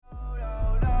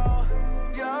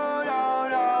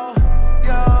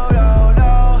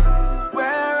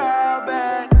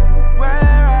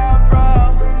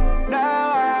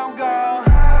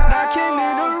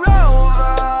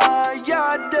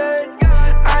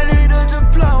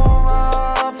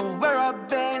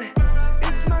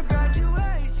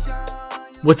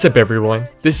What's up, everyone?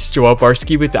 This is Joel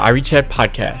Barsky with the Irie Chat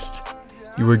podcast.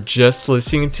 You were just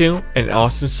listening to an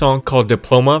awesome song called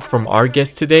Diploma from our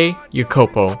guest today,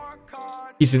 Jacopo.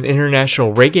 He's an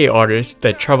international reggae artist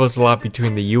that travels a lot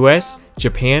between the US,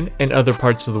 Japan, and other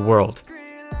parts of the world.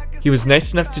 He was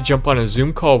nice enough to jump on a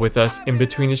Zoom call with us in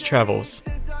between his travels.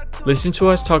 Listen to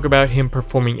us talk about him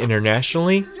performing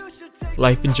internationally,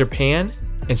 life in Japan,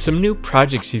 and some new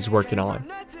projects he's working on.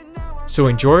 So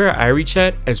enjoy our Irie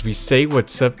Chat as we say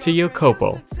what's up to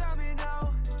Jacopo.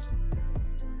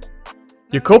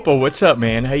 Jacopo, what's up,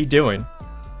 man? How you doing?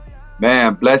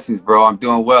 Man, blessings, bro. I'm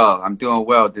doing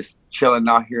well. Just chilling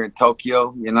out here in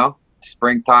Tokyo,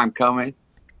 springtime coming.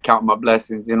 Count my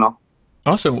blessings,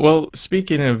 Awesome. Well,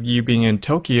 speaking of you being in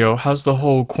Tokyo, how's the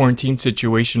whole quarantine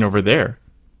situation over there?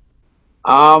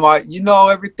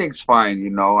 Everything's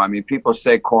fine. I mean, people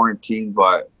say quarantine,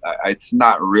 but it's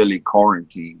not really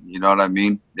quarantine. You know what I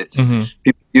mean? It's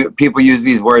people use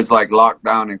these words like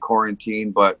lockdown and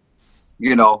quarantine, but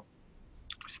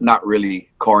it's not really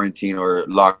quarantine or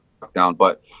lockdown.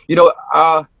 But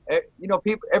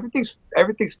people, everything's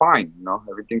fine.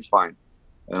 Everything's fine.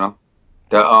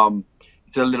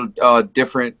 It's a little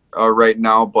different right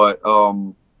now, but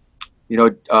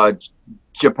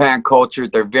Japan culture,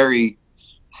 they're very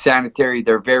sanitary.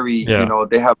 They're very,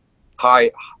 they have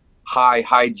high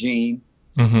hygiene.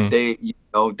 They,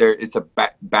 it's a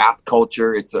bath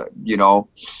culture. It's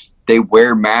they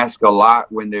wear masks a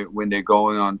lot when they're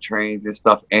going on trains and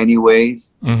stuff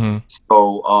anyways.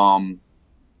 So,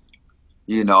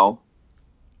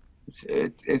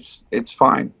 it's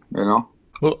fine,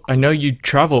 Well, I know you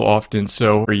travel often,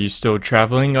 so are you still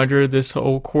traveling under this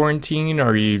whole quarantine,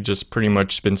 or are you just pretty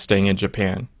much been staying in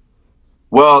Japan?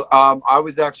 Well, I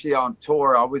was actually on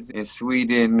tour. I was in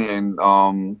Sweden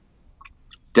and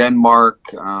Denmark.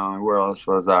 Where else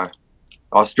was I?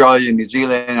 Australia, New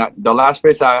Zealand. The last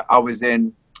place I was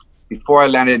in before I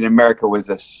landed in America was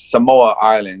the Samoa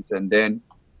Islands. And then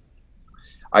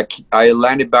I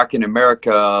landed back in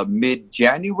America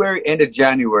mid-January, end of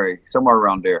January, somewhere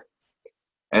around there.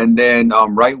 And then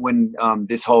right when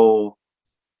this whole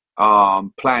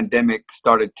pandemic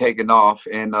started taking off,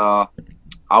 and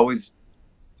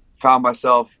found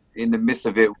myself in the midst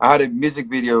of it. I had a music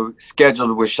video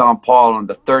scheduled with Sean Paul on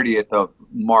the 30th of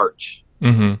March.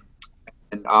 And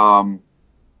I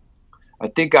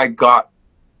think I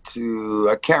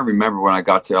can't remember when I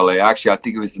got to LA. Actually, I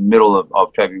think it was the middle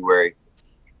of February.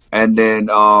 And then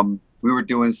we were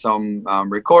doing some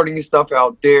recording and stuff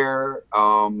out there.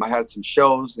 I had some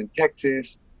shows in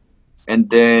Texas. And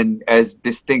then as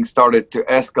this thing started to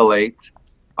escalate,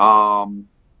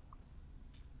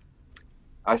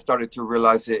 I started to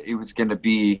realize that it was going to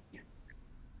be,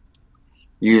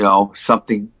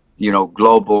 something,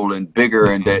 global and bigger.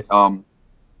 And that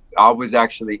I was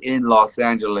actually in Los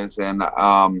Angeles, and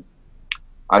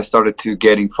I started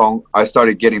getting phone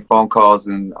calls,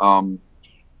 and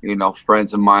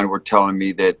friends of mine were telling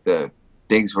me that the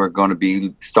things were going to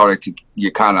be started to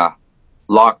kind of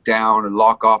lock down and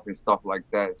lock off and stuff like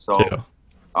that. So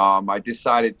I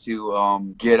decided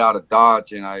to get out of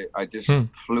Dodge, and I just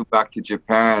flew back to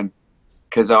Japan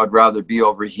because I would rather be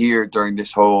over here during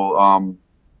this whole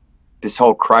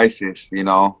crisis,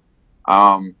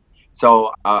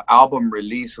 So album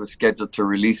release was scheduled to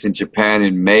release in Japan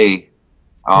in May,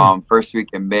 first week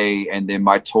in May, and then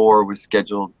my tour was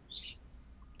scheduled.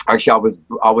 Actually,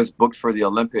 I was booked for the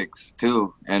Olympics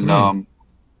too, and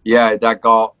that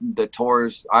got the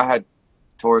tours. I had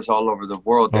tours all over the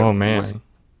world. Oh man.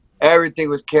 Everything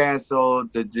was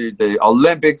canceled. The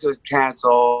Olympics was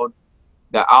canceled.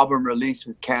 The album release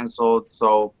was canceled.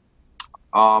 So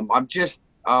I'm just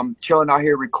chilling out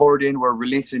here recording. We're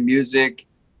releasing music.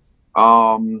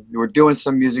 We're doing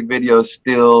some music videos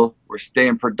still. We're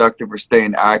staying productive. We're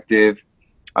staying active.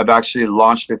 I've actually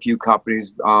launched a few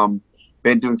companies.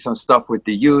 Been doing some stuff with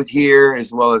the youth here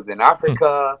as well as in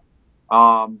Africa.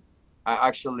 I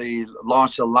actually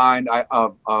launched a line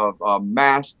of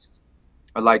masks.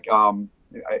 I'll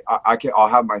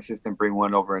have my assistant bring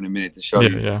one over in a minute to show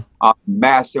you.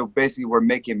 Masks. So basically, we're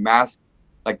making masks,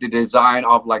 like the design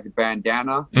of like a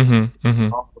bandana,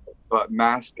 but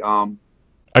mask.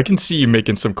 I can see you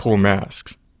making some cool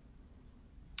masks.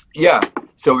 Yeah.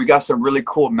 So we got some really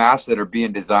cool masks that are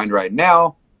being designed right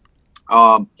now.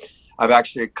 I've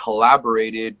actually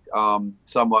collaborated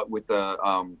somewhat with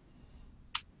a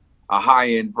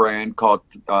high-end brand called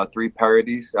Three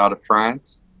Parodies out of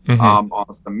France. On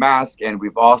some masks, and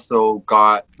we've also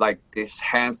got like this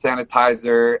hand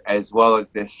sanitizer as well as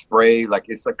this spray. Like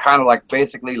it's kind of like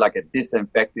basically like a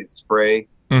disinfectant spray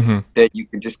that you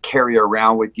can just carry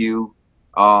around with you.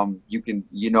 You can,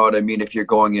 you know what I mean? If you're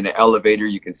going in an elevator,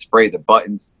 you can spray the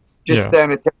buttons. Just Yeah.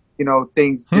 sanitary, you know,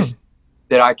 things Hmm. just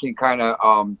that I can kind of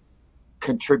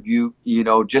contribute, you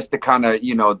know, just to kind of,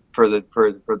 you know, for the,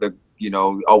 you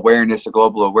know, awareness,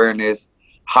 global awareness,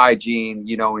 hygiene,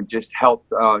 you know, and just health,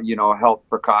 you know, health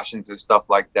precautions and stuff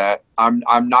like that. I'm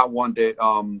not one that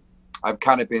I've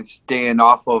kind of been staying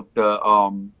off of the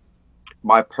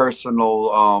my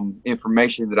personal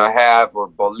information that I have or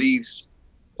beliefs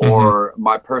Hmm. or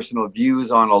my personal views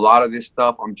on a lot of this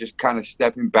stuff. I'm just kind of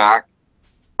stepping back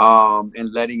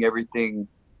and letting everything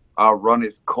run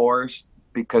its course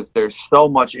because there's so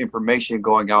much information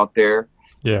going out there.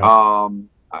 Yeah.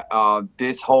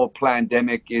 This whole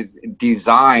pandemic is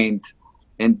designed,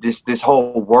 and this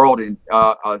whole world and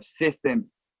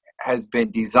systems has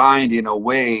been designed in a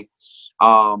way,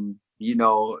 you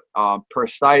know,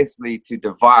 precisely to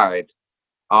divide.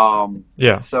 Um,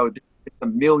 Yeah. so there's a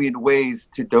million ways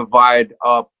to divide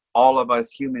up all of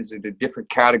us humans into different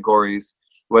categories,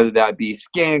 whether that be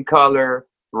skin color,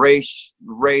 race,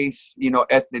 you know,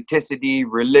 ethnicity,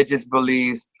 religious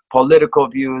beliefs, political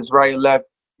views, right, left,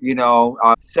 you know,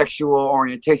 sexual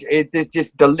orientation. This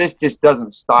just the list just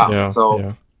doesn't stop. Yeah. So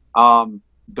Yeah.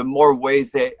 the more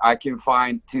ways that I can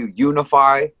find to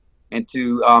unify and to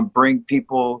bring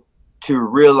people to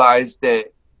realize that,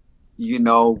 you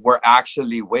know, we're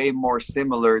actually way more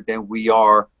similar than we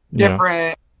are Yeah.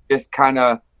 different. Just kind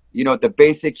of, you know, the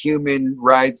basic human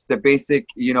rights, the basic,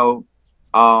 you know,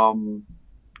 um,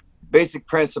 basic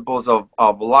principles of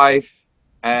life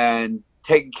and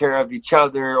taking care of each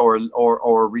other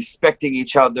or respecting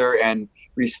each other and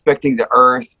respecting the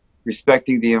earth,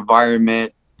 respecting the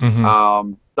environment,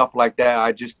 Hmm. stuff like that.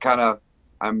 I just kind of,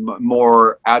 I'm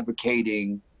more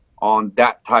advocating on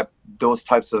those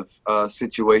types of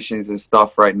situations and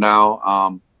stuff right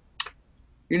now.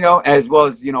 You know, as well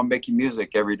as, you know, making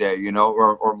music every day, you know,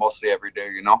 or mostly every day,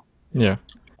 you know. Yeah.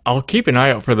 I'll keep an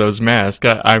eye out for those masks.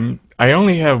 I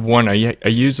only have one. I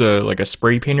use a like a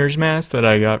spray painter's mask that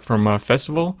I got from a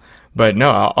festival. But no,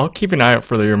 I'll keep an eye out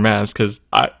for your mask because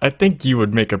I think you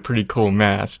would make a pretty cool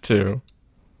mask too.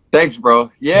 Thanks,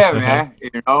 bro. Yeah, man.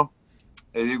 You know,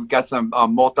 we got some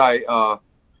multi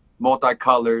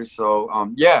colors.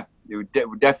 So yeah,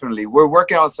 definitely. We're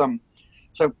working on some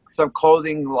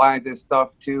clothing lines and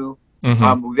stuff too.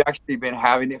 Hmm. We've actually been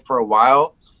having it for a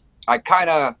while. I kind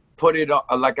of put it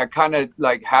like I kind of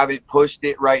like haven't pushed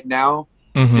it right now,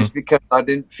 Hmm. just because I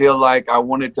didn't feel like I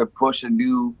wanted to push a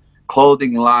new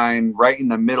clothing line right in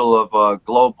the middle of a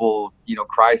global, you know,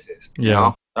 crisis. You Yeah.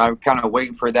 know, I'm kind of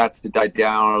waiting for that to die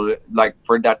down, like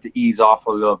for that to ease off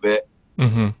a little bit.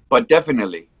 Hmm. But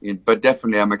definitely,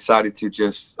 I'm excited to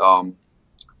just,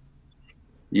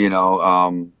 you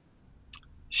know,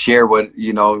 share what,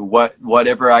 you know,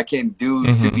 whatever I can do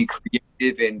to Hmm. be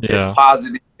creative and just Yeah.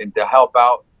 positive and to help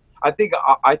out. I think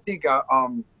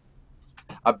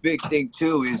a big thing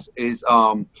too is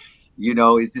you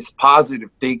know, is this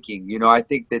positive thinking. You know, I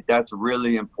think that that's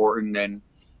really important. And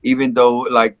even though,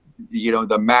 like, you know,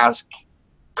 the mask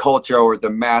culture or the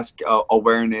mask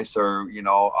awareness, or, you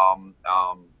know,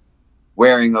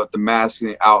 wearing of the mask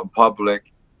out in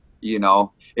public, you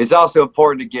know, it's also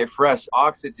important to get fresh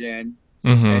oxygen.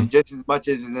 Hmm. And just as much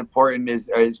as important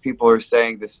as people are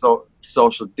saying the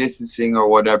social distancing or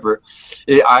whatever,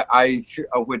 I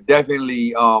would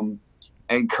definitely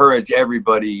encourage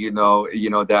everybody, you know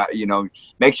that, you know,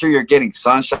 make sure you're getting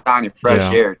sunshine and fresh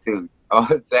Yeah. air too. You know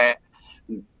what I'm saying?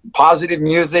 Positive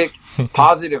music,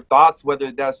 positive thoughts,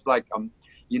 whether that's like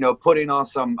you know, putting on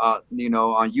some you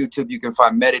know, on YouTube you can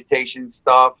find meditation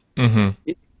stuff. Hmm.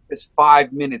 It's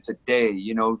 5 minutes a day,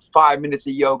 you know, 5 minutes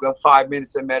of yoga, 5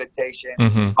 minutes of meditation,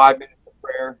 Hmm. 5 minutes of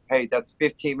prayer. Hey, that's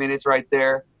 15 minutes right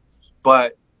there.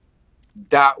 But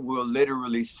that will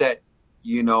literally set,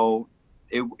 you know,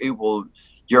 it will,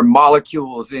 your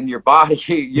molecules in your body,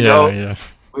 you Yeah. know, Yeah.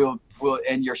 will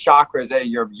and your chakras and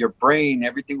your brain,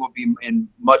 everything will be in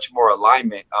much more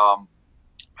alignment.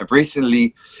 I've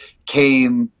recently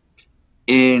came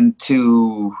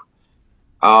into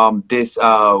this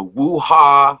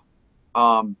Wuha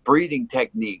breathing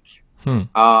technique, Hmm.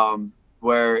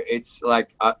 where it's like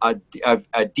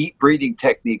a deep breathing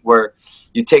technique where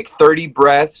you take 30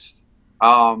 breaths,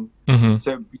 Hmm.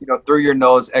 so, you know, through your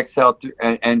nose, exhale through,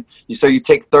 and so you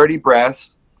take 30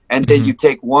 breaths, and then Hmm. you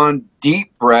take one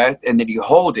deep breath, and then you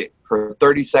hold it for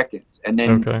 30 seconds, and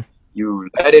then Okay. you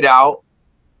let it out,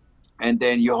 and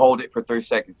then you hold it for 30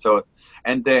 seconds. So,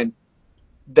 and then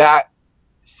that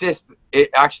system, it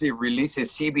actually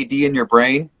releases CBD in your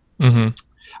brain. Hmm.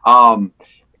 um,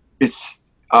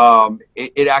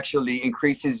 it actually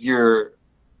increases your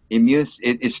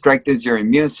it strengthens your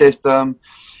immune system.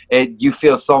 You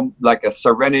feel some like a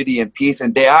serenity and peace.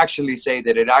 And they actually say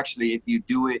that it actually, if you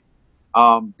do it,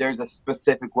 there's a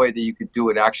specific way that you could do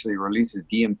it. Actually releases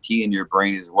DMT in your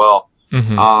brain as well.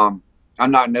 Mm-hmm.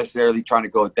 I'm not necessarily trying to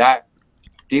go that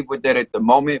deep with it at the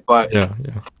moment, but yeah.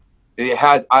 it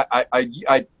has.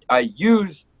 I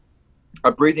use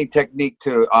a breathing technique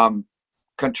to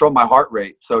control my heart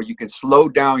rate, so you can slow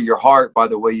down your heart by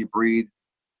the way you breathe,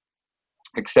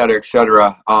 et cetera, et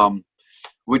cetera.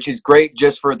 Which is great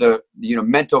just for the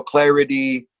mental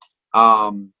clarity.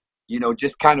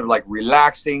 Just kind of like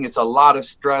relaxing. It's a lot of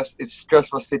stress. It's a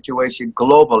stressful situation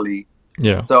globally.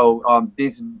 Yeah. So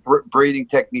these breathing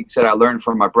techniques that I learned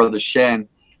from my brother Shen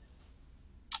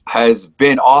has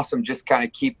been awesome. Just kind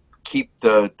of keep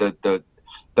the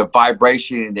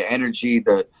vibration and the energy,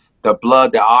 the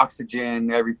blood, the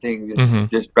oxygen, everything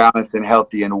just balanced and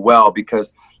healthy and well,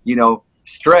 because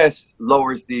stress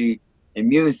lowers the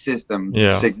immune system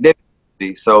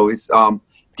significantly. So it's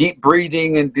deep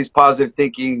breathing and this positive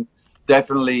thinking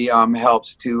definitely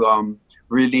helps to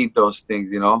relieve those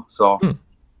things, so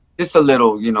just a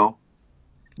little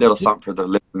something for the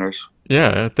listeners.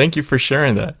 Yeah, thank you for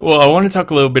sharing that. Well, I want to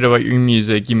talk a little bit about your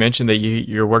music. You mentioned that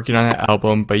you're working on an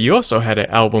album, but you also had an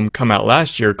album come out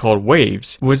last year called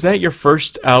Waves. Was that your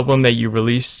first album that you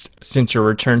released since your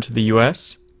return to the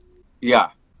US? Yeah.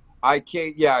 I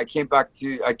came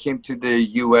to the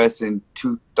US in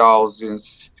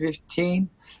 2016.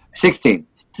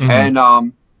 And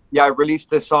I released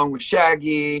the song with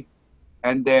Shaggy,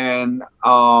 and then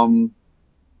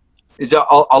it's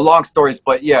a long story,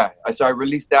 but so I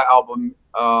released that album,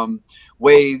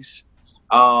 Waves.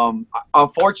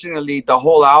 Unfortunately, the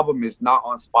whole album is not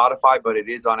on Spotify, but it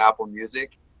is on Apple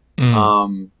Music.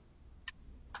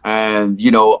 And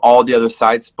all the other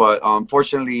sites, but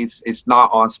unfortunately it's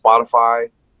not on Spotify.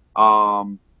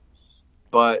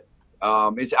 But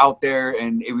it's out there,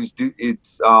 and it's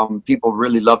people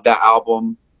really love that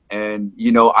album. And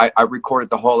I recorded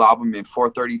the whole album in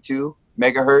 432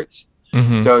 megahertz.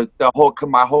 So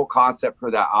my whole concept for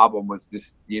that album was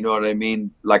just, what I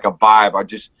mean, like a vibe. I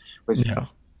just was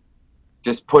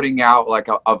just putting out like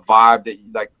a vibe that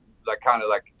like kind of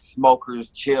like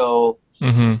smokers chill,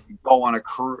 go on a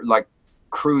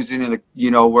cruising in the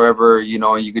wherever,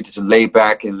 you could just lay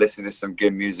back and listen to some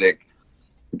good music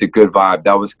with a good vibe.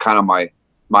 That was kind of my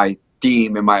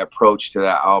theme and my approach to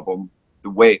that album, the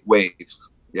Waves.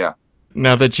 Yeah.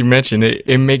 Now that you mention it,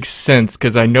 it makes sense,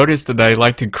 because I noticed that I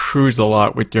like to cruise a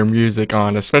lot with your music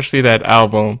on, especially that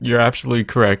album. You're absolutely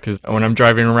correct, because when I'm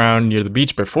driving around near the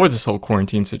beach before this whole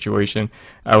quarantine situation,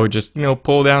 I would just,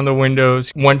 pull down the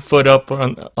windows, one foot up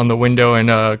on the window,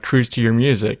 and cruise to your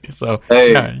music. So,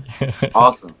 hey,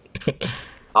 awesome.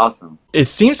 Awesome. It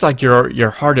seems like you're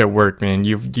hard at work, man.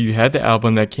 You had the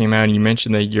album that came out, and you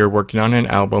mentioned that you're working on an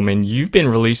album, and you've been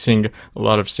releasing a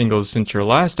lot of singles since your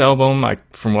last album.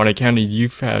 From what I counted,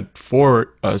 you've had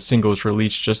 4 singles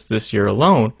released just this year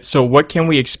alone. So what can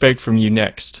we expect from you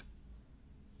next?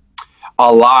 A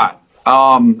lot.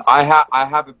 I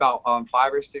have about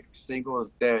 5 or 6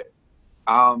 singles that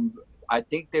I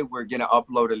think that we're gonna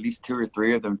upload at least 2 or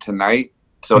 3 of them tonight.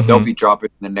 So they'll be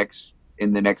dropping in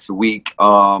the next week.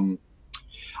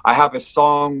 I have a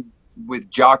song with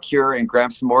Ja Cure and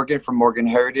Gramps Morgan from Morgan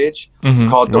Heritage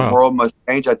called The World Must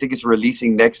Change. I think it's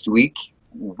releasing next week.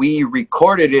 We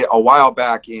recorded it a while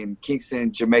back in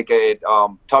Kingston, Jamaica at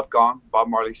Tough Gong, Bob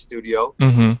Marley's studio.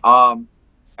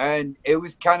 And it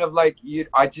was kind of like,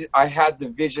 I had the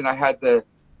vision, I had the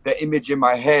image in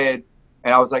my head,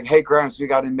 and I was like, hey, Gramps, we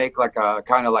got to make like a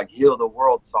kind of like Heal the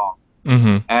World song.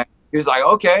 And he was like,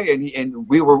 okay. And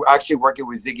we were actually working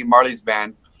with Ziggy Marley's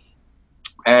band.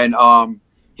 And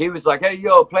he was like, hey,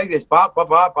 yo, play this. Bop, bop,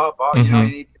 bop, bop, bop. And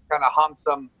he just kind of hummed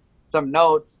some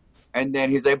notes. And then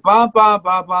he's like, bop, bop,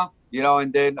 bop, bop.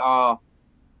 And then the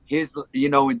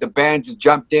band just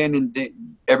jumped in, and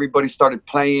everybody started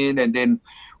playing. And then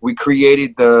we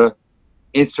created the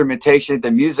instrumentation,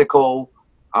 the musical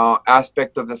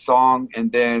aspect of the song.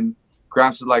 And then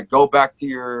Gramps was like, go back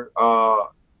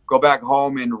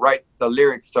home and write the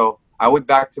lyrics. So I went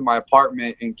back to my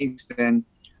apartment in Kingston.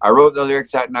 I wrote the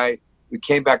lyrics that night. We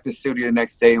came back to the studio the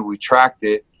next day and we tracked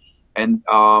it. And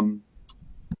Ja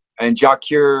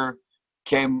Cure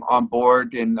came on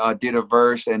board and did a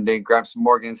verse, and then Gramps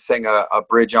Morgan sang a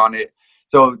bridge on it.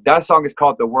 So that song is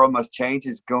called The World Must Change.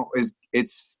 It's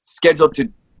scheduled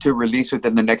to release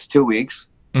within the next 2 weeks.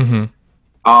 It's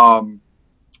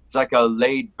like a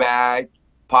laid back,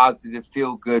 positive,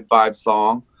 feel good vibe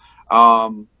song.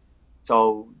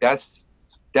 So that's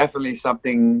definitely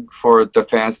something for the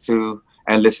fans to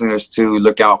and listeners to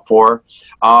look out for.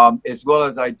 As well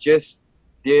as I just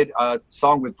did a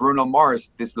song with Bruno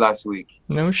Mars this last week.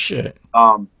 No shit.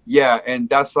 Yeah, and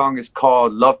that song is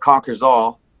called Love Conquers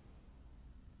All.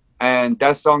 And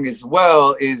that song as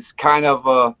well is kind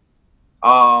of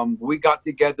we got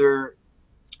together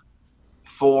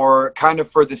for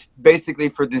this, basically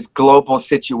for this global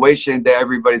situation that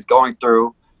everybody's going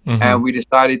through. Mm-hmm. And we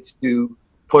decided to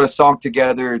put a song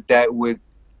together that would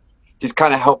just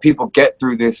kind of help people get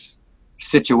through this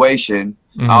situation.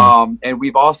 Mm-hmm. And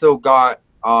we've also got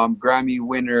Grammy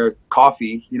winner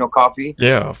Coffee. You know Coffee?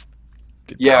 Yeah.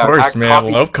 Yeah, Of course, man. Coffee.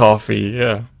 I love Coffee.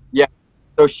 Yeah. Yeah.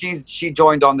 So she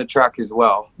joined on the track as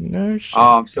well. No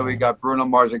shit. So we got Bruno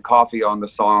Mars and Coffee on the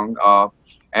song,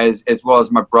 as well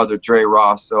as my brother Dre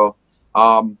Ross. So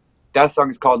that song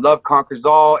is called Love Conquers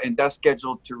All, and that's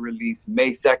scheduled to release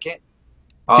May 2nd.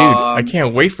 Dude, I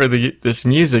can't wait for this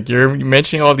music. You're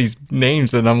mentioning all these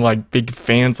names that I'm like big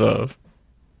fans of.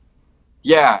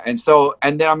 Yeah, and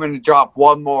then I'm gonna drop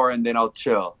one more, and then I'll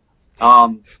chill.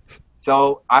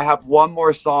 So I have one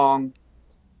more song.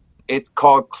 It's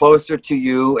called Closer to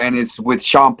You, and it's with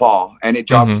Sean Paul, and it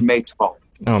drops May 12th.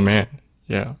 Oh man,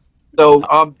 yeah. So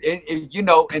you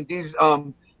know, and these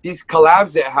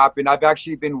collabs that happen, I've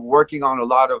actually been working on a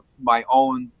lot of my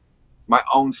own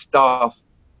stuff,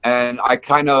 and I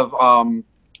kind of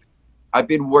I've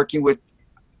been working with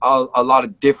a lot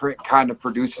of different kind of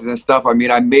producers and stuff. I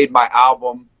mean, I made my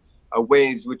album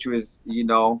Waves, which was, you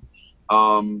know,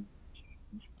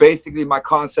 basically my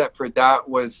concept for that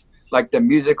was like the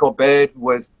musical bed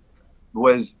was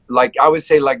like, I would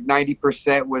say like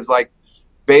 90% was like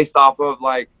based off of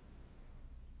like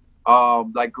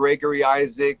Gregory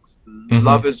Isaacs,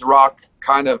 Love is Rock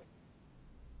kind of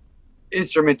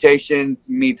instrumentation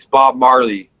meets Bob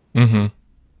Marley. Mm-hmm.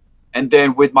 And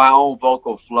then with my own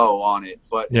vocal flow on it.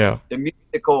 But yeah, the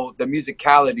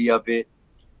musicality of it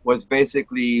was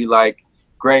basically like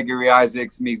Gregory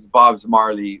Isaacs meets Bob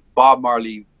Marley,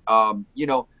 you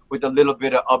know, with a little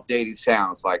bit of updated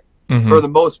sounds. Like for the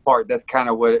most part, that's kind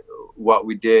of what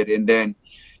we did. And then,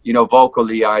 you know,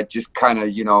 vocally, I just kind of,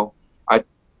 you know, I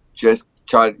just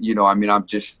tried, you know, I mean, I'm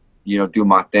just, you know, do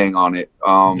my thing on it.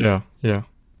 yeah.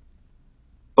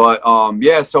 But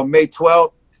yeah, so May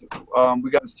 12th,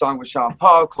 we got a song with Sean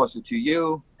Paul, Closer to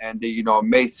You. And then, you know,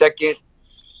 May 2nd,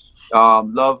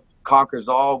 Love Conquers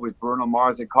All with Bruno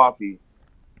Mars and Coffee.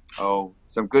 Oh,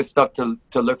 some good stuff to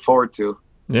look forward to.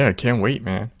 Yeah, I can't wait,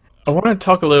 man. I want to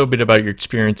talk a little bit about your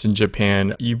experience in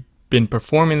Japan. You've been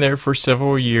performing there for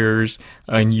several years,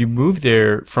 and you moved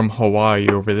there from Hawaii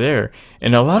over there.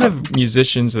 And a lot of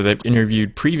musicians that I've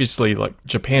interviewed previously, like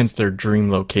Japan's their dream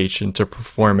location to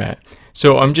perform at.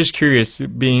 So I'm just curious,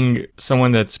 being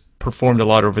someone that's performed a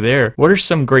lot over there, what are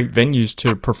some great venues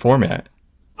to perform at?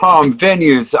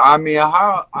 Venues. I mean,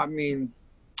 I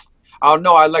don't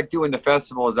know. I like doing the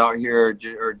festivals out here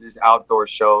or just outdoor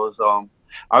shows.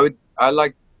 I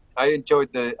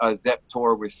enjoyed the Zepp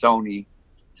tour with Sony.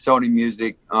 Sony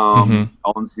Music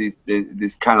owns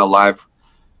this kind of live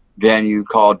venue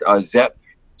called Zepp,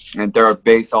 and they're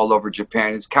based all over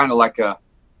Japan. It's kind of like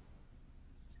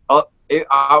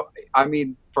I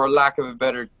mean, for lack of a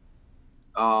better,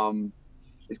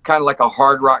 it's kind of like a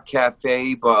hard rock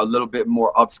cafe, but a little bit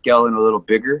more upscale and a little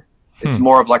bigger. It's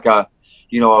more of like a,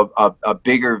 you know, a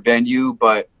bigger venue,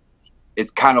 but it's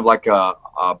kind of like a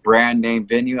brand name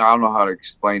venue. I don't know how to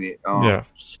explain it. Yeah.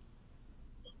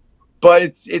 But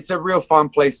it's a real fun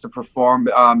place to perform,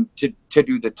 to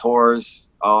do the tours.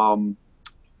 But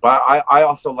I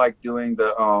also like doing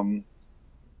the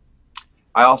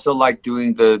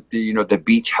you know, the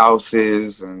beach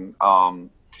houses and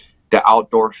the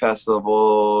outdoor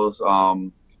festivals.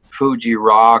 Fuji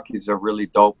Rock is a really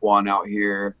dope one out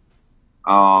here.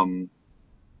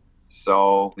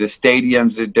 So the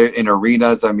stadiums in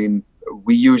arenas, I mean,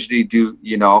 we usually do,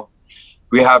 you know,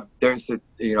 there's a,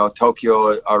 you know,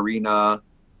 Tokyo Arena.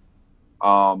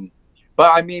 But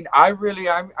I mean, I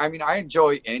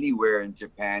enjoy anywhere in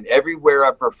Japan. Everywhere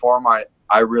I perform, I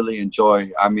really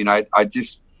enjoy. I mean, I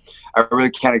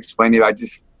really can't explain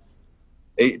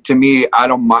it. To me, I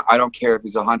don't care if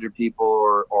it's 100 people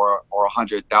or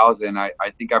 100,000. I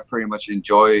think I pretty much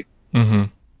enjoy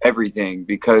everything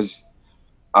because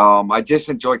I just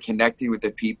enjoy connecting with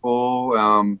the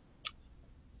people.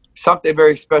 Something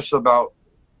very special about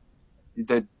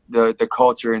the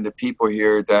culture and the people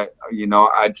here that, you know,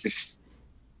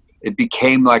 it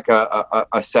became like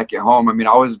a second home. I mean,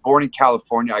 I was born in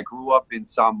California. I grew up in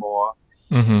Samoa,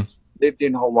 lived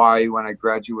in Hawaii when I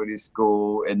graduated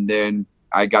school, and then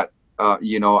I got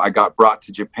brought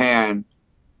to Japan.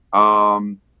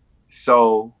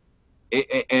 So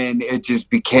and it just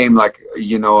became like,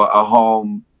 you know, a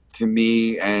home to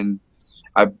me. And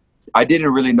I I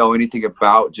didn't really know anything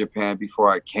about Japan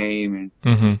before I came, and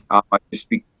Mm-hmm. I just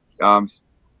um,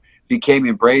 became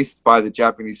embraced by the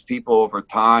Japanese people over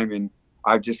time, and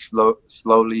I've just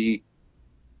slowly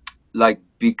like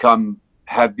become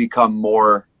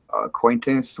more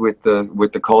acquaintance with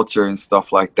the culture and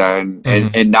stuff like that, Mm-hmm.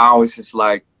 and now it's just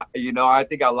like, you know, I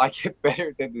think I like it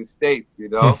better than the States, you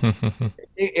know.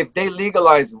 If they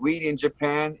legalized weed in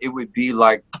Japan, it would be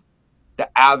like the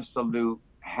absolute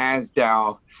hands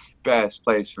down best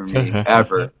place for me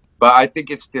ever. But I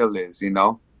think it still is, you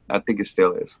know. I think it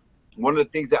still is. One of the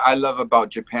things that I love about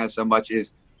Japan so much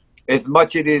is, as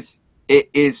much it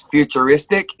is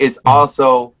futuristic, it's Mm,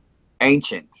 also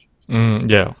ancient.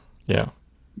 yeah, yeah.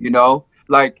 You know,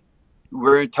 like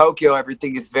we're in Tokyo,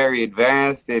 everything is very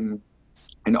advanced and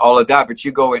all of that. But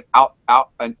you go out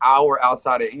an hour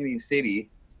outside of any city,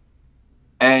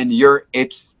 and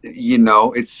it's, you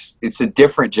know, it's a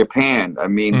different Japan. I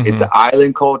mean, it's Mm-hmm. an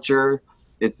island culture.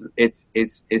 It's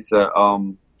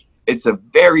it's a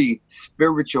very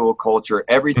spiritual culture.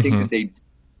 Everything Mm-hmm. that they,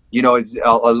 you know, is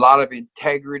a lot of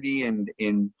integrity and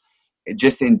in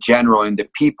just in general, in the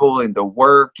people, in the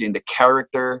work, in the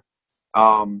character.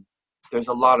 um there's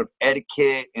a lot of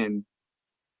etiquette, and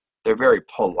they're very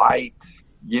polite.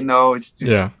 You know, it's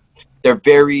just, Yeah. they're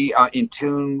very in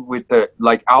tune with the,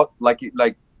 like, out, like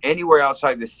anywhere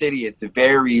outside the city, it's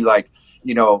very like,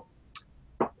 you know,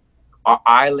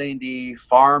 islandy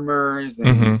farmers, and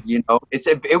Mm-hmm. you know,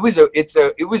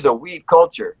 it was a weed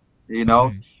culture, you know,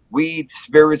 Mm-hmm. weed,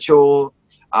 spiritual,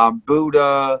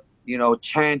 Buddha, you know,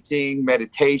 chanting,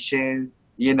 meditations,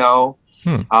 you know.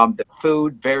 Hmm. The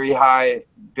food, very high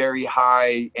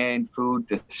end food.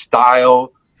 The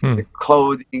style, Hmm. the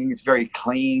clothing is very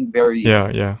clean, very, Yeah,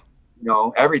 yeah. you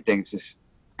know, everything's just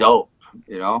dope,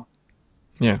 you know.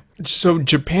 Yeah. So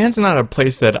Japan's not a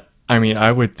place that, I mean,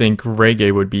 I would think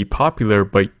reggae would be popular,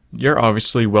 but you're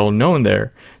obviously well known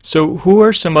there. So who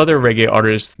are some other reggae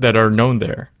artists that are known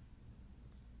there?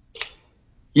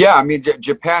 Yeah, I mean,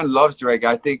 Japan loves reggae.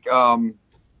 I think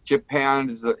Japan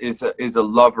is a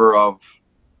lover of,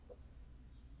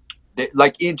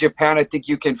 like, in Japan. I think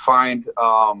you can find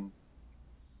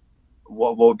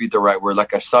what would be the right word,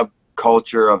 like a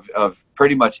subculture of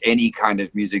pretty much any kind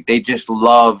of music. They just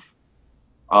love,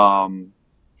 um,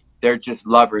 they're just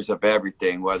lovers of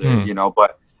everything, whether, Hmm. you know.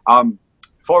 But um,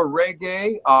 for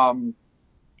reggae,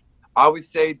 I would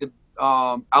say the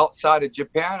outside of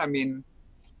Japan. I mean,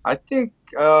 I think.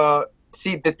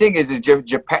 See, the thing is,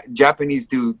 Japanese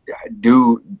do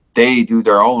they do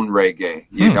their own reggae,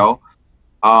 you Hmm. know,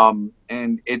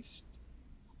 and it's,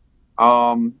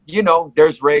 you know,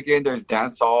 there's reggae and there's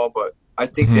dancehall, but I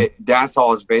think Mm-hmm. that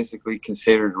dancehall is basically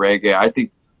considered reggae. I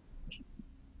think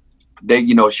they,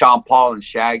 you know, Sean Paul and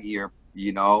Shaggy are,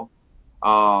 you know,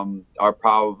 are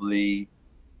probably,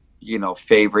 you know,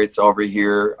 favorites over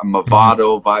here. Mm-hmm.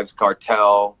 Movado, Vibes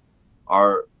Cartel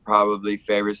are probably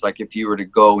favorites. Like if you were to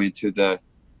go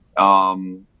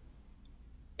um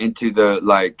into the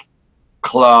like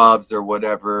clubs or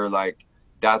whatever, like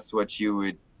that's what you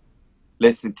would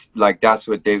listen to. Like that's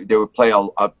what they would play.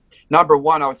 A number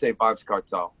one, I would say Vibes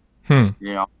Cartel. Hmm.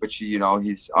 You know, which, you know,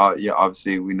 he's yeah,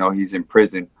 obviously we know he's in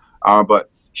prison. But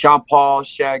Sean Paul,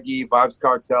 Shaggy, Vibes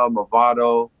Cartel,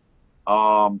 Movado,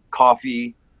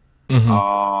 Coffee,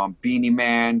 Mm-hmm. Beanie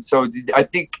Man. So I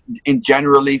think in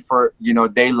generally, for, you know,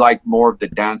 they like more of the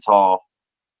dance hall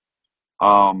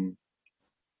um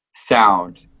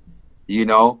sound, you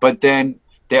know. But then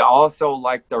they also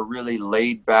like the really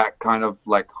laid back kind of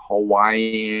like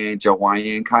Hawaiian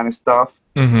kind of stuff.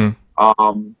 Mm-hmm.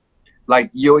 Um, like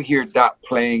you'll hear that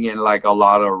playing in like a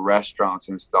lot of restaurants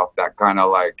and stuff. That kind of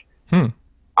like Hmm.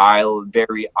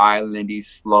 very islandy,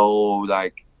 slow,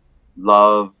 like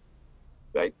love,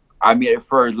 like, I mean,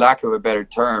 for lack of a better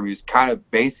term, it's kind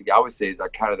of basic. I would say it's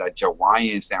like kind of that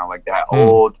Hawaiian sound, like that Hmm.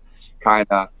 old kind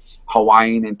of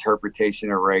Hawaiian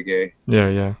interpretation of reggae. Yeah,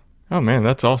 yeah. Oh man,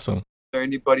 that's awesome. There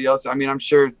anybody else? I mean, I'm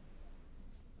sure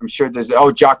there's,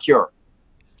 oh, Jacure.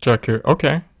 Jack Cure.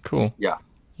 Okay, cool. Yeah.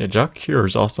 Yeah, Jack Cure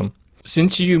is awesome.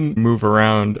 Since you move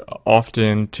around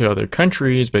often to other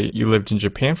countries, but you lived in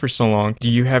Japan for so long, do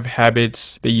you have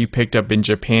habits that you picked up in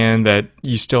Japan that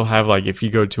you still have, like if you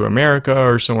go to America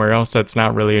or somewhere else that's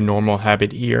not really a normal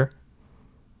habit here?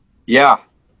 Yeah,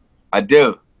 I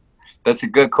do. That's a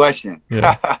good question.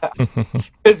 Yeah.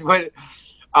 It's when,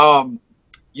 um,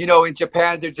 you know, in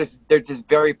Japan, they're just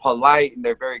very polite and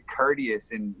they're very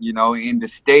courteous, and you know, in the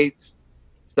States,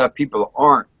 stuff people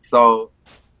aren't. So,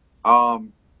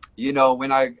 um, you know,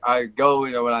 when I go,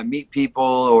 you know, when I meet people,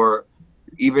 or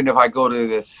even if I go to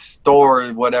the store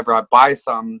or whatever, I buy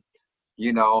something,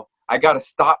 you know, I gotta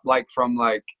stop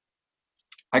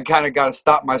I kind of gotta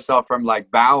stop myself from like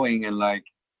bowing and like,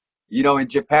 you know, in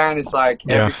Japan it's like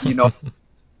Yeah. you know,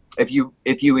 if you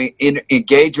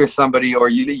engage with somebody or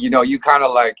you know you kind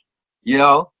of like, you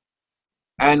know,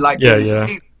 and like Yeah, in the yeah.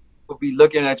 States will be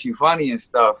looking at you funny and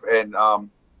stuff, and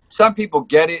some people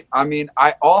get it. I mean,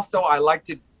 I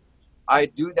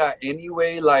do that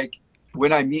anyway. Like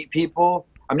when I meet people,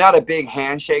 I'm not a big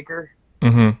handshaker.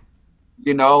 Mm-hmm.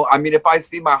 You know, I mean, if I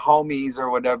see my homies or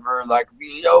whatever, like,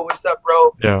 yo, what's up,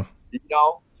 bro? Yeah. You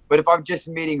know, but if I'm just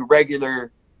meeting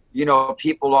regular, you know,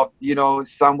 people off, you know,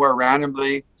 somewhere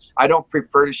randomly, I don't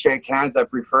prefer to shake hands. I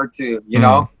prefer to, you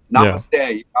know, Yeah.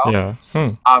 namaste, you know, Yeah.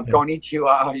 Yeah.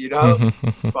 konnichiwa, you know,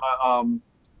 but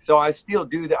so I still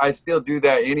do that. I still do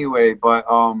that anyway, but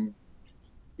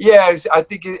yeah, I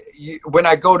think when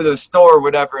I go to the store or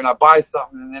whatever and I buy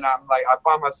something and then I'm like, I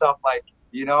find myself like,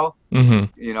 you know, Mm-hmm.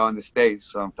 you know, in the States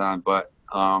sometimes, but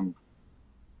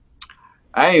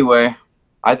anyway,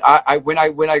 I when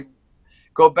I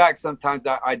go back sometimes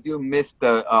I do miss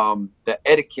the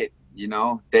etiquette, you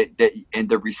know, that and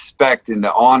the respect and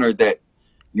the honor that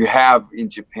you have in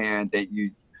Japan that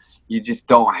you just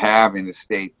don't have in the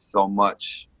States so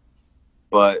much.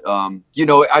 But you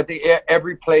know, I think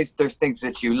every place there's things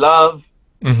that you love.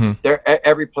 Mm-hmm.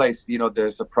 Every place, you know,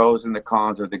 there's the pros and the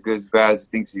cons, or the goods, bads,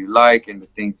 the things you like, and the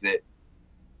things that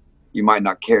you might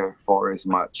not care for as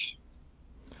much.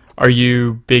 Are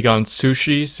you big on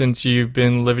sushi since you've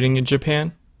been living in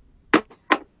Japan?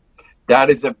 That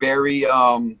is a very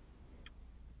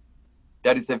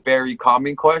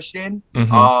common question.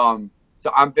 Mm-hmm.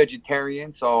 So I'm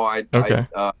vegetarian, so Okay.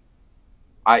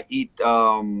 I eat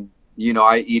you know,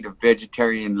 I eat a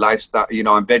vegetarian lifestyle. You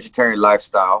know, I'm vegetarian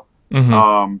lifestyle.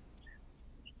 Mm-hmm.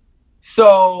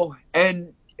 So,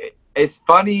 and it's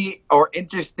funny or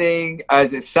interesting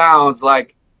as it sounds,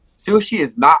 like sushi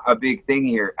is not a big thing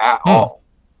here at all.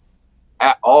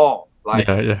 At all. Like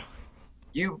Yeah, yeah.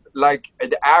 you like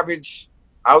the average,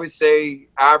 I would say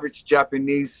average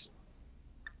Japanese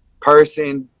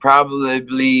person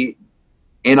probably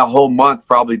in a whole month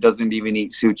probably doesn't even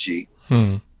eat sushi.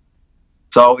 Hmm.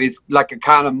 So it's like a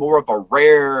kind of more of a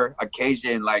rare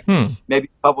occasion, like Hmm. maybe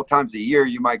a couple times a year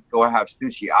you might go and have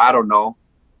sushi. I don't know.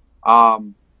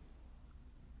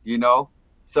 You know,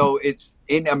 so it's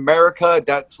in America,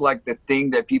 that's like the thing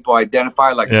that people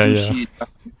identify like Yeah, yeah. sushi.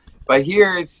 But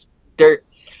here it's there.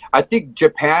 I think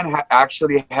Japan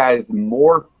actually has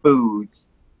more foods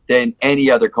than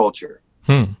any other culture.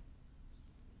 Hmm.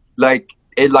 Like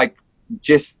it, like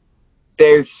just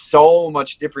there's so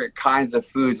much different kinds of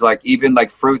foods, like even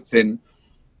like fruits and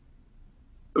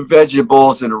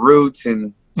vegetables and roots,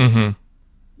 and Mm-hmm.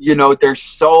 you know, there's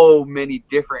so many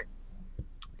different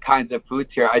kinds of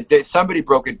foods here. Somebody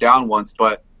broke it down once,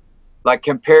 but like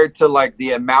compared to like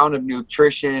the amount of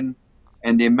nutrition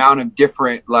and the amount of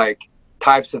different like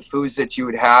types of foods that you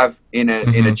would have in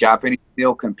a Japanese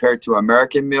meal compared to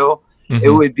American meal, it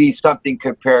Mm-hmm. would be something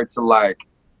compared to like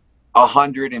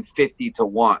 150 to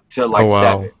 1 to Oh, like wow.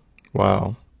 7.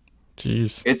 Wow.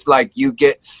 Jeez. It's like you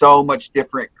get so much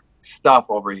different stuff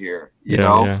over here, you Yeah,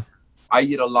 know. yeah. I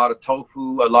eat a lot of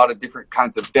tofu, a lot of different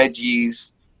kinds of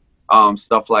veggies,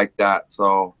 stuff like that.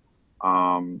 So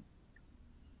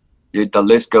the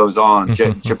list goes on.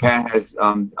 Japan has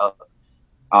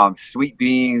sweet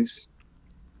beans.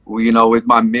 You know, with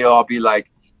my meal I'll be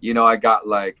like, you know, I got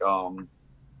like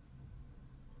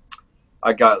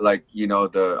you know,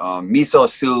 the miso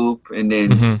soup, and then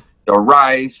Mm-hmm. the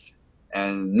rice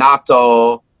and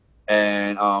natto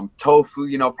and tofu,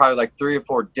 you know, probably like 3 or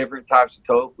 4 different types of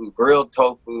tofu, grilled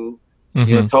tofu, you know,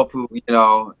 Mm-hmm. tofu, you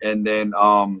know, and then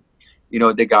you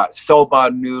know, they got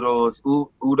soba noodles,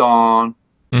 udon.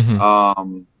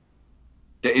 Mm-hmm.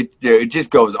 It just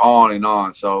goes on and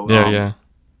on. So Yeah, yeah.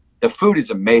 the food is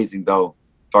amazing though,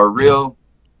 for Yeah. real.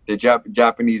 The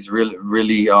Japanese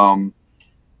really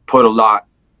put a lot.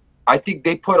 I think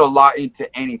they put a lot into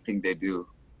anything they do.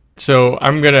 So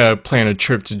I'm gonna plan a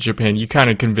trip to Japan. You kind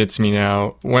of convinced me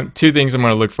now. Two things I'm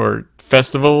gonna look for: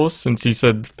 festivals, since you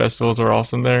said festivals are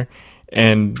awesome there,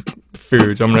 and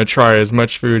foods. I'm gonna try as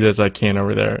much food as I can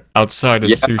over there outside of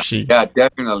Yeah, sushi. yeah,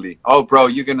 definitely. Oh, bro,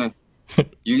 you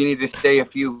need to stay a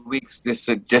few weeks just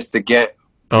to get,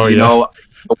 Oh you yeah, know,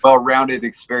 a well-rounded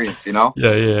experience. You know.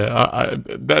 yeah, yeah.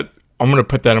 That I'm gonna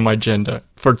put that on my agenda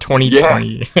for Yeah.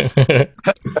 2020.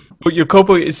 Well,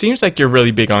 Yokopo, it seems like you're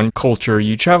really big on culture.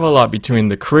 You travel a lot between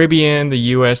the Caribbean, the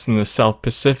U.S., and the South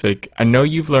Pacific. I know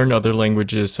you've learned other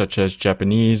languages such as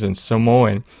Japanese and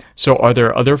Samoan. So, are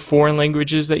there other foreign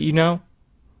languages that you know?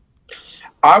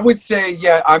 I would say,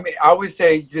 yeah. I mean, I would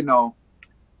say,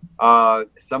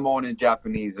 Samoan and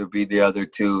Japanese would be the other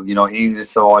two. English,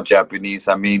 Samoan, Japanese.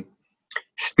 I mean,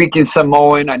 speaking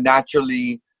Samoan, I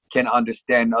naturally can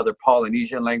understand other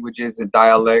Polynesian languages and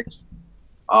dialects.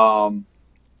 Um,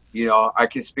 I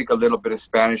can speak a little bit of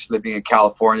Spanish living in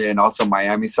California and also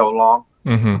Miami so long.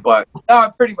 Mm-hmm. But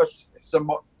pretty much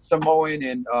Samoan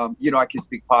and, I can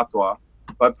speak Patois.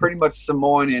 But pretty much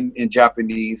Samoan and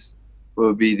Japanese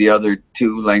would be the other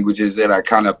two languages that I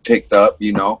kind of picked up,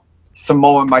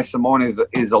 my Samoan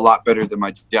is a lot better than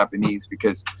my Japanese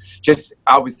because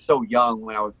I was so young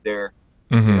when I was there,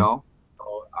 Mm-hmm. So,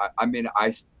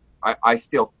 I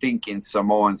still think in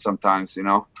Samoan sometimes,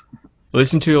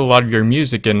 Listen to a lot of your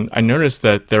music, and I noticed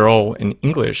that they're all in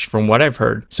English from what I've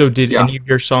heard. So did any of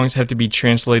your songs have to be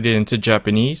translated into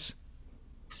Japanese?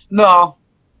 No.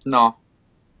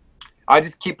 I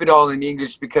just keep it all in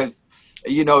English because,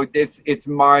 music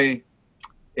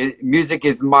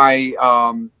is my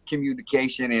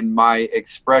communication and my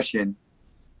expression.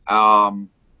 And,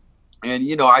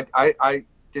 I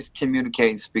just communicate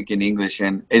and speak in English,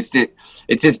 and it's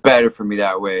just better for me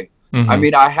that way. Mm-hmm. I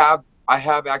mean, I have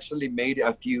actually made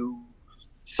a few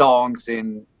songs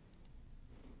in,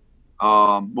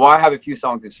 I have a few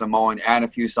songs in Samoan and a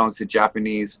few songs in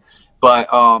Japanese, but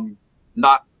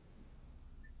not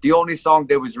the only song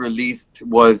that was released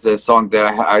was a song that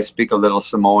I speak a little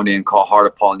Samoan in called Heart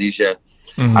of Polynesia.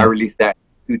 Mm-hmm. I released that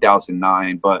in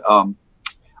 2009, but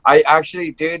I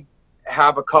actually did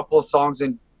have a couple of songs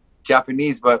in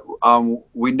Japanese, but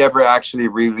we never actually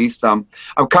released them.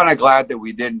 I'm kind of glad that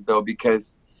we didn't, though,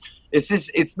 because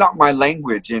it's not my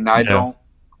language, and I don't.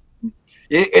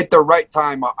 At the right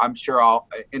time, I'm sure I'll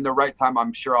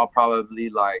probably,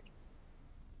 like,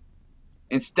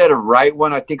 instead of write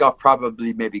one, I think I'll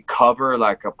probably maybe cover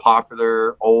like a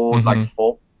popular old, Mm-hmm. like,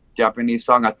 folk Japanese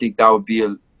song. I think that would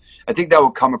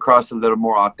come across a little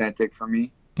more authentic for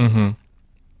me. Mm-hmm.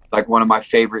 Like one of my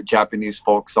favorite Japanese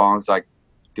folk songs, like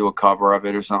do a cover of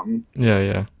it or something.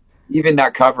 Yeah. Even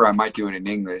that cover, I might do it in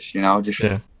English, just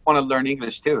want to learn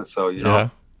English too. So, Yeah,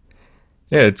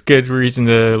 it's good reason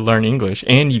to learn English,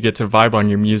 and you get to vibe on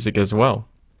your music as well.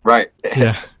 Right.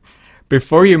 Yeah.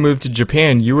 Before you moved to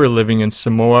Japan, you were living in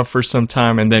Samoa for some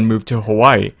time and then moved to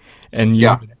Hawaii. And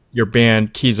your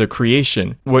band, Keys of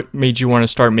Creation. What made you want to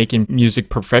start making music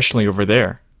professionally over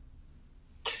there?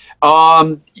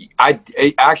 I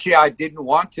didn't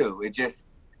want to. It just,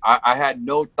 I had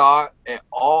no thought at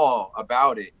all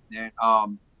about it. And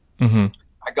Mm-hmm.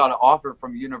 I got an offer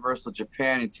from Universal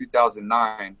Japan in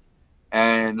 2009.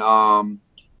 And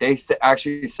they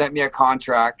actually sent me a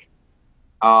contract,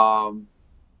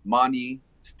 money,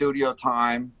 studio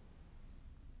time,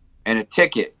 and a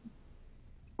ticket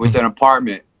with an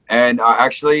apartment. And I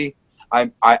didn't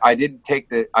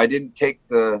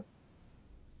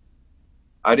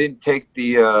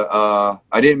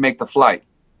make the flight.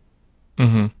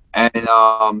 Mm-hmm. And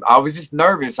I was just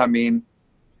nervous. I mean,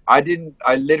 I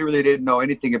literally didn't know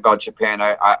anything about Japan.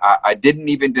 I didn't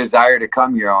even desire to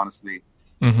come here, honestly.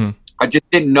 Mm-hmm. I just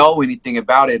didn't know anything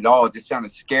about it at all. It just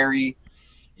sounded scary.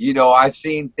 I've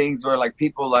seen things where, like,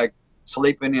 people, like,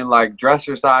 sleeping in, like,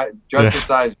 dresser size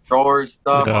drawers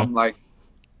stuff. Yeah. I'm like,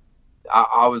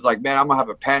 I was like, man, I'm gonna have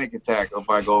a panic attack if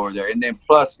I go over there. And then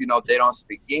plus, they don't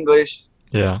speak English.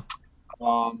 Yeah.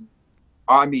 I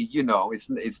mean,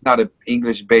 it's not an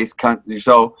English-based country,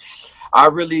 so I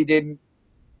really didn't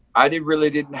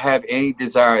have any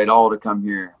desire at all to come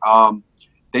here.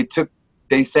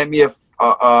 They sent me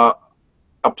a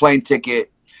plane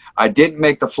ticket. I didn't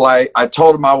make the flight. I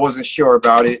told them I wasn't sure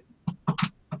about it.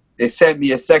 They sent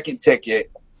me a second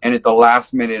ticket, and at the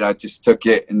last minute, I just took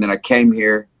it, and then I came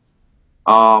here.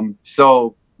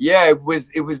 So yeah, it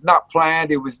was not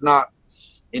planned. It was not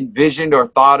envisioned or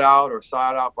thought out or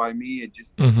sought out by me. It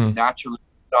just naturally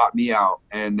sought me out.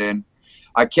 And then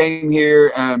I came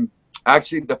here, and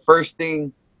actually the first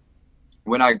thing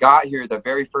when I got here, the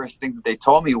very first thing that they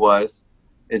told me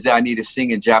is that I need to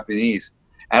sing in Japanese.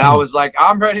 And I was like,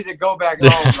 I'm ready to go back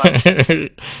home.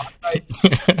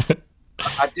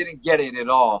 I didn't get it at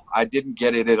all. I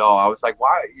was like,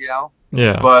 why,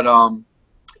 Yeah. But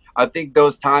I think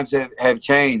those times have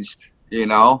changed,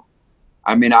 I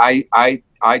mean, I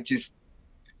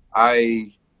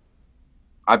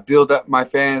build up my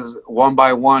fans one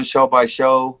by one, show by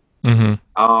show, over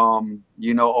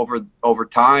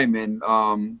time. And,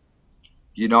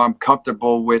 I'm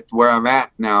comfortable with where I'm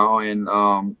at now. And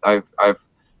I've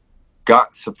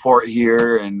got support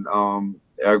here, and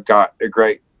I've got a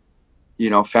great,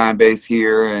 fan base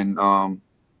here. And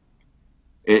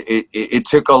it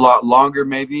took a lot longer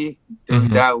maybe doing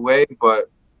that way, but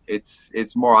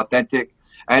it's more authentic.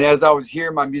 And as I was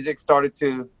here, my music started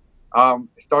to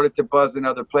buzz in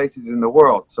other places in the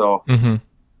world. So Mm-hmm.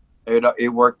 it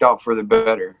worked out for the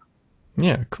better.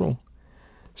 Yeah, cool.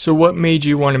 So what made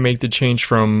you want to make the change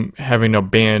from having a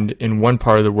band in one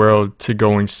part of the world to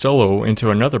going solo into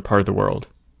another part of the world?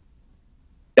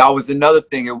 That was another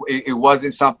thing. It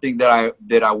wasn't something that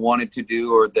I wanted to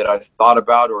do or that I thought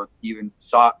about or even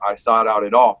sought out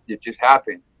at all. It just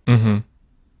happened. Mm-hmm.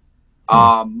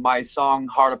 My song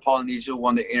 "Heart of Polynesia"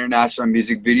 won the International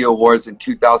Music Video Awards in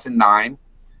 2009,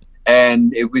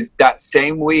 and it was that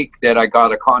same week that I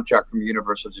got a contract from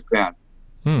Universal Japan.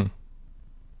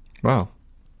 Wow.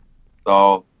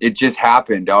 So it just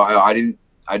happened. I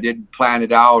didn't plan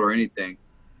it out or anything.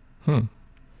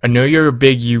 I know you're a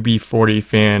big UB40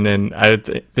 fan, and I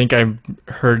think I've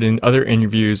heard in other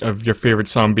interviews of your favorite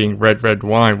song being "Red Red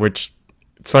Wine," which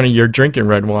it's funny you're drinking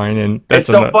red wine, and that's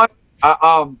it's so fun.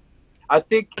 I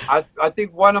think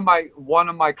one of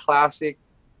my classic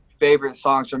favorite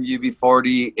songs from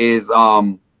UB40 is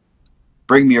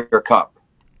 "Bring Me Your Cup."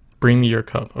 Bring Me Your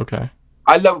Cup. Okay.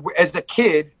 I love as a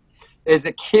kid,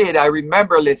 I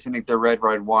remember listening to Red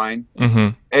Red Wine. Mm-hmm.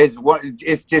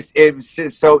 It's just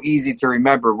so easy to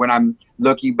remember. When I'm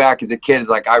looking back as a kid, it's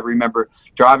like I remember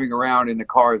driving around in the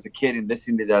car as a kid and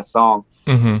listening to that song.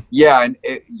 Mm-hmm. Yeah, and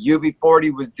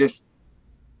UB40 was just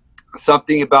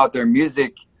something about their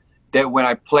music that when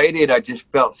I played it, I just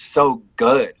felt so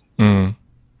good. Mm.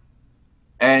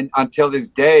 And until this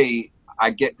day,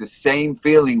 I get the same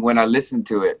feeling when I listen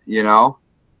to it, you know?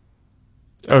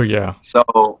 Oh, yeah.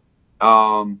 So,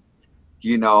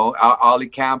 you know, Ollie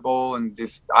Campbell and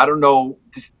just, I don't know,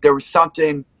 just there was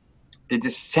something that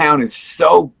just sounded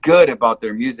so good about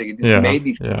their music. It just made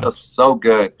me feel so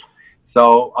good.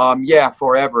 So, yeah,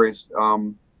 Forever is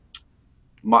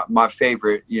my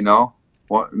favorite, you know?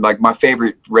 Like my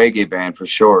favorite reggae band for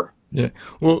sure. Yeah.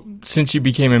 Well, since you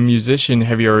became a musician,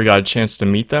 have you ever got a chance to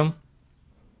meet them?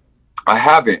 I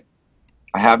haven't.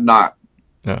 I have not.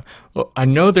 Yeah. Well, I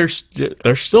know they're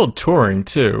still touring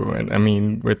too, and I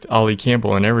mean with Ollie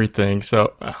Campbell and everything.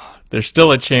 So there's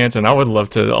still a chance, and I would love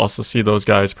to also see those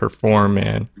guys perform,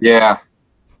 man. Yeah,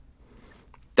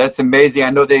 that's amazing.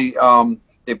 I know they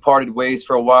parted ways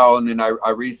for a while, and then I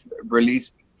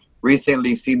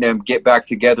recently seen them get back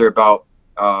together about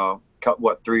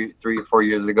 3 or 4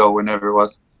 years ago, whenever it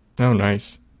was. Oh,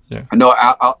 nice. Yeah. I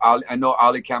know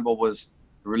Ollie Campbell was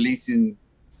releasing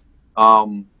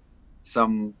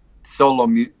some solo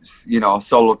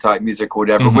type music or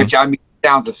whatever, Mm-hmm. which I mean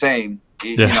sounds the same,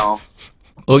 you know.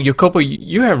 Well, Jacopo,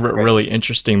 you have a really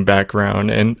interesting background,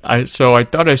 and I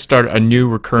thought I'd start a new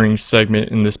recurring segment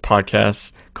in this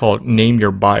podcast called Name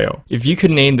Your Bio. If you could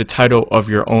name the title of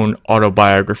your own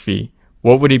autobiography,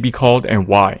 what would it be called and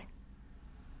why?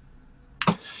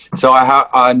 So I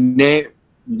have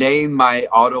name my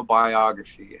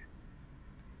autobiography.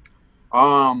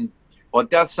 Well,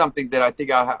 that's something that I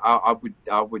think I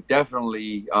would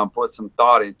definitely put some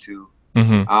thought into.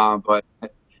 Mm-hmm. But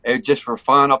it just for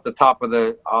fun off the top of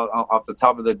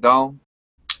the dome.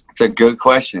 It's a good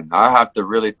question. I have to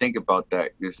really think about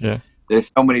that.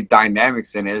 There's so many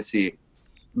dynamics in it. Let's see.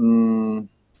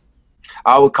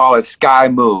 I would call it Sky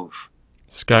Move.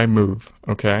 Sky Move.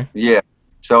 Okay. Yeah.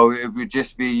 So it would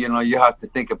just be, you know, you have to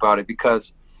think about it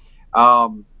because I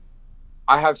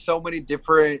have so many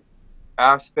different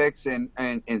aspects and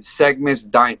segments,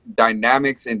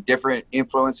 dynamics and different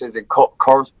influences and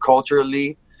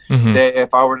culturally Mm-hmm. that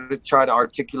if I were to try to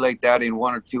articulate that in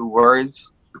 1 or 2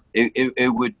 words,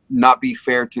 it would not be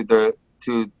fair to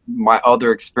my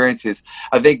other experiences.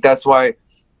 I think that's why,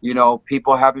 you know,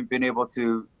 people haven't been able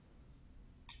to,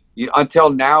 until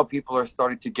now, people are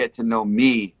starting to get to know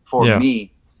me for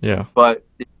me. Yeah. But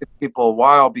it took people a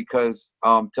while because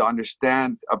to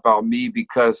understand about me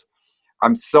because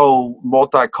I'm so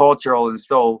multicultural and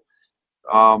so,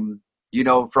 you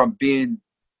know, from being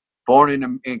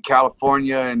born in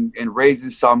California and raised in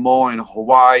Samoa and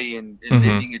Hawaii and Mm-hmm.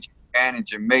 living in Japan and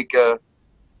Jamaica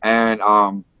and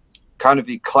kind of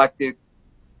eclectic,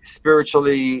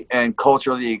 spiritually and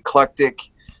culturally eclectic.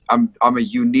 I'm a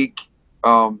unique,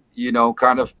 you know,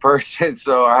 kind of person.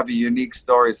 So I have a unique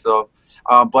story. So,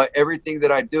 but everything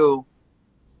that I do,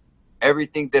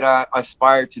 everything that I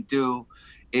aspire to do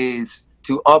is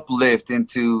to uplift and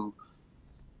to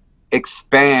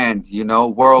expand, you know,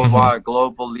 worldwide,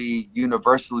 globally,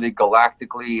 universally,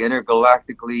 galactically,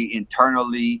 intergalactically,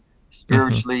 internally,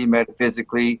 spiritually,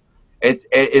 metaphysically.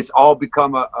 It's all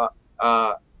become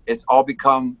it's all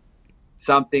become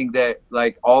something that,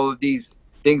 like, all of these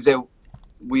things that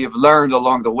we have learned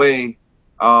along the way,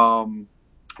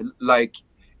 like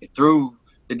through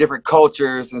the different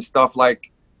cultures and stuff, like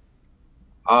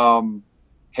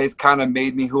has kind of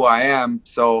made me who I am.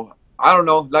 So I don't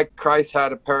know, like Christ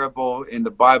had a parable in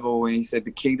the Bible when he said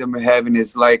the kingdom of heaven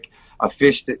is like a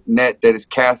fish net that is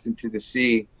cast into the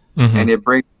sea, and it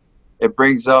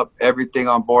brings up everything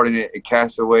on board, and it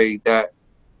casts away that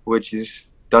which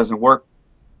doesn't work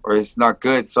or it's not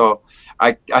good. So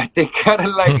I think kind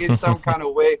of like in some kind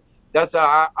of way, that's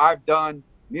how I've done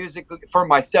music for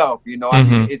myself. You know, I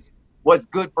mean, it's what's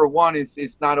good for one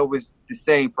is not always the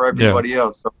same for everybody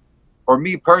else. So for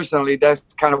me personally, that's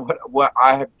kind of what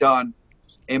I have done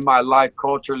in my life,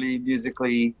 culturally,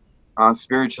 musically,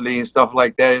 spiritually, and stuff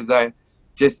like that. Is I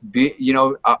just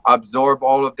absorb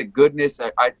all of the goodness.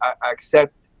 I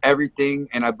accept everything,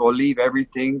 and I believe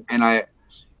everything, and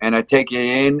I take it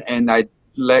in, and I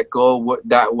let go what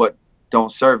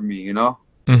don't serve me, you know.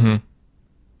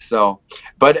 So,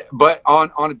 but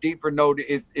on a deeper note,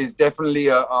 is definitely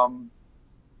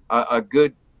a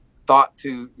good thought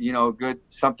to, good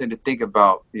something to think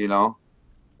about,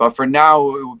 But for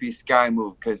now, it would be Sky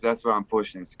Move, because that's what I'm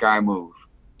pushing. Sky Move.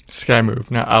 Sky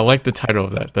Move. Now, I like the title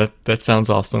of that. That sounds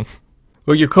awesome.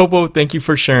 Well, Jacopo, thank you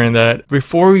for sharing that.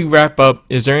 Before we wrap up,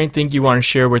 is there anything you want to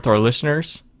share with our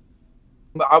listeners?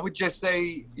 I would just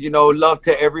say, love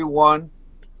to everyone.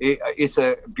 It's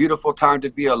a beautiful time to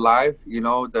be alive.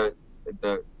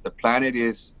 The planet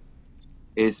is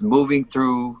moving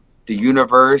through the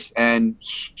universe, and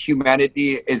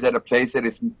humanity is at a place that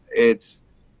it's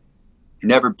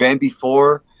never been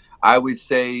before. I would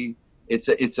say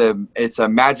it's a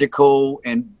magical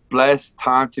and blessed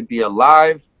time to be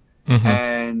alive.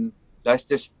 And let's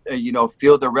just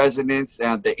feel the resonance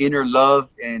and the inner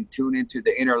love, and tune into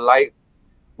the inner light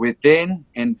within.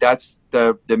 And that's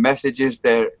the messages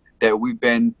that we've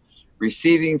been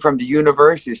receiving from the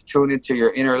universe, is tune into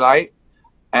your inner light,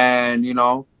 and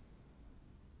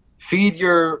feed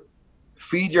your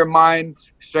mind,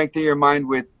 strengthen your mind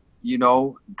with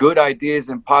good ideas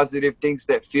and positive things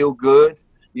that feel good.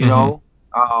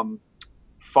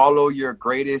 Follow your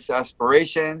greatest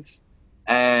aspirations,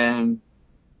 and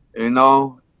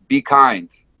be kind.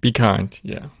 Be kind.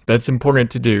 Yeah, that's important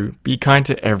to do. Be kind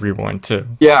to everyone too.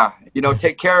 Yeah,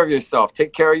 take care of yourself,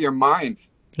 take care of your mind.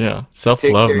 Yeah,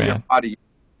 self-love, man. Your body.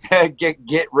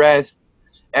 get rest,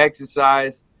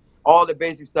 exercise, all the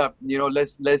basic stuff.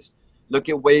 Let's look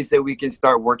at ways that we can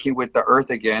start working with the earth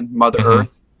again, Mother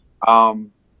Earth.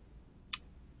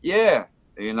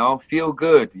 Feel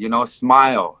good.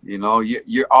 Smile.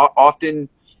 You're often,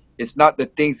 it's not the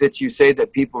things that you say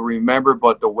that people remember,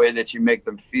 but the way that you make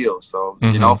them feel. So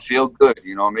feel good.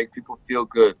 Make people feel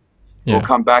good. Yeah. We'll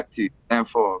come back to you.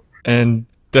 And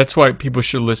that's why people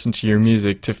should listen to your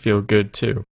music, to feel good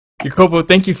too. Jacopo,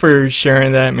 thank you for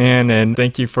sharing that, man, and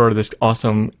thank you for this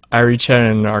awesome Irie chat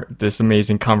and this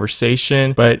amazing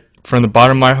conversation. But from the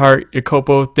bottom of my heart,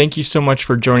 Jacopo, thank you so much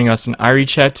for joining us in Irie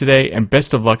chat today, and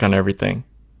best of luck on everything.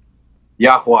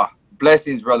 Yahweh,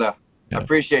 blessings, brother. Yeah. I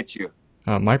appreciate you.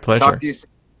 My pleasure. Talk to you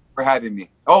soon for having me.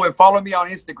 Oh, and follow me on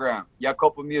Instagram,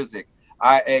 Jacopo Music,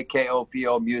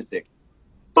 IAKOPO Music.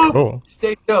 Boom. Cool.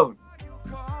 Stay tuned.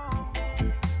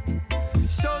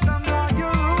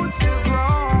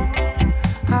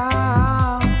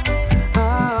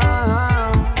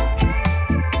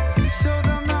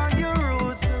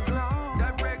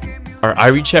 Our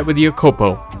Irie chat with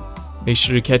Jacopo. Make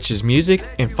sure to catch his music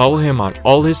and follow him on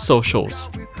all his socials.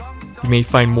 You may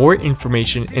find more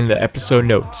information in the episode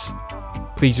notes.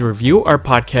 Please review our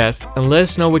podcast and let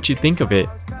us know what you think of it.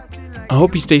 I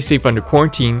hope you stay safe under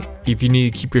quarantine. If you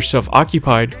need to keep yourself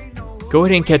occupied, go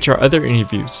ahead and catch our other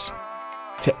interviews.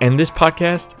 To end this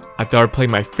podcast, I thought I'd play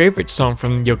my favorite song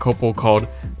from Jacopo called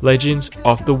Legends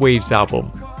off the Waves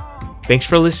album. Thanks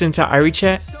for listening to Irie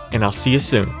Chat, and I'll see you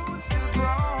soon.